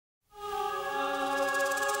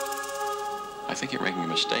I think you're making a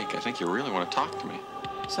mistake. I think you really want to talk to me.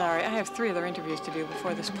 Sorry, I have 3 other interviews to do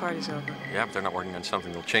before this party's over. Yeah, but they're not working on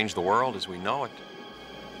something that'll change the world as we know it.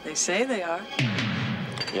 They say they are.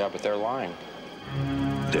 Yeah, but they're lying.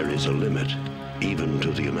 There is a limit, even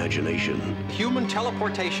to the imagination. Human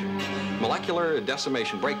teleportation, molecular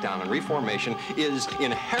decimation, breakdown, and reformation is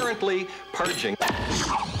inherently purging.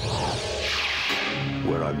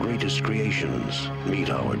 Where our greatest creations meet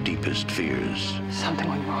our deepest fears. Something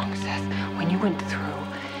went wrong, Seth. When you went through,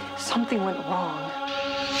 something went wrong.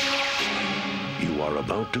 You are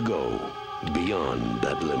about to go beyond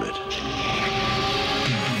that limit.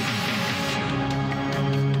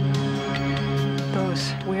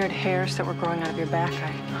 Those weird hairs that were growing out of your back,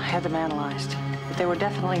 I had them analyzed. But they were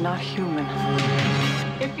definitely not human.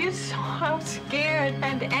 If you saw how scared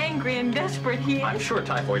and angry and desperate he is. I'm sure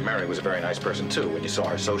Typhoid Mary was a very nice person, too, when you saw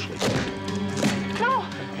her socially. No!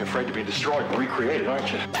 You're afraid to be destroyed and recreated,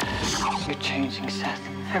 aren't you? You're changing, Seth.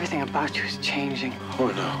 Everything about you is changing.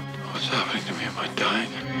 Oh, no. What's happening to me? Am I dying?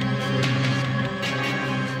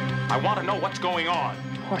 I want to know what's going on.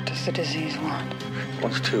 What does the disease want?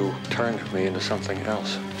 Wants to turn me into something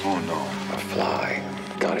else. Oh, no. A fly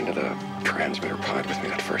got into the transmitter pod with me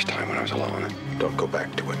that first time when I was alone. Don't go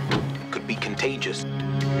back to it. Could be contagious.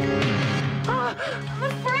 I'm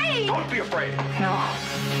afraid! Don't be afraid. No.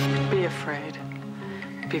 Be afraid.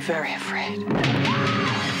 Be very afraid.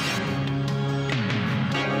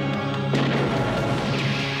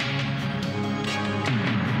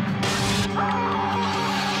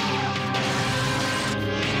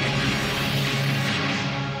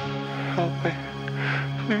 Help me.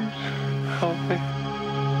 Please, help me.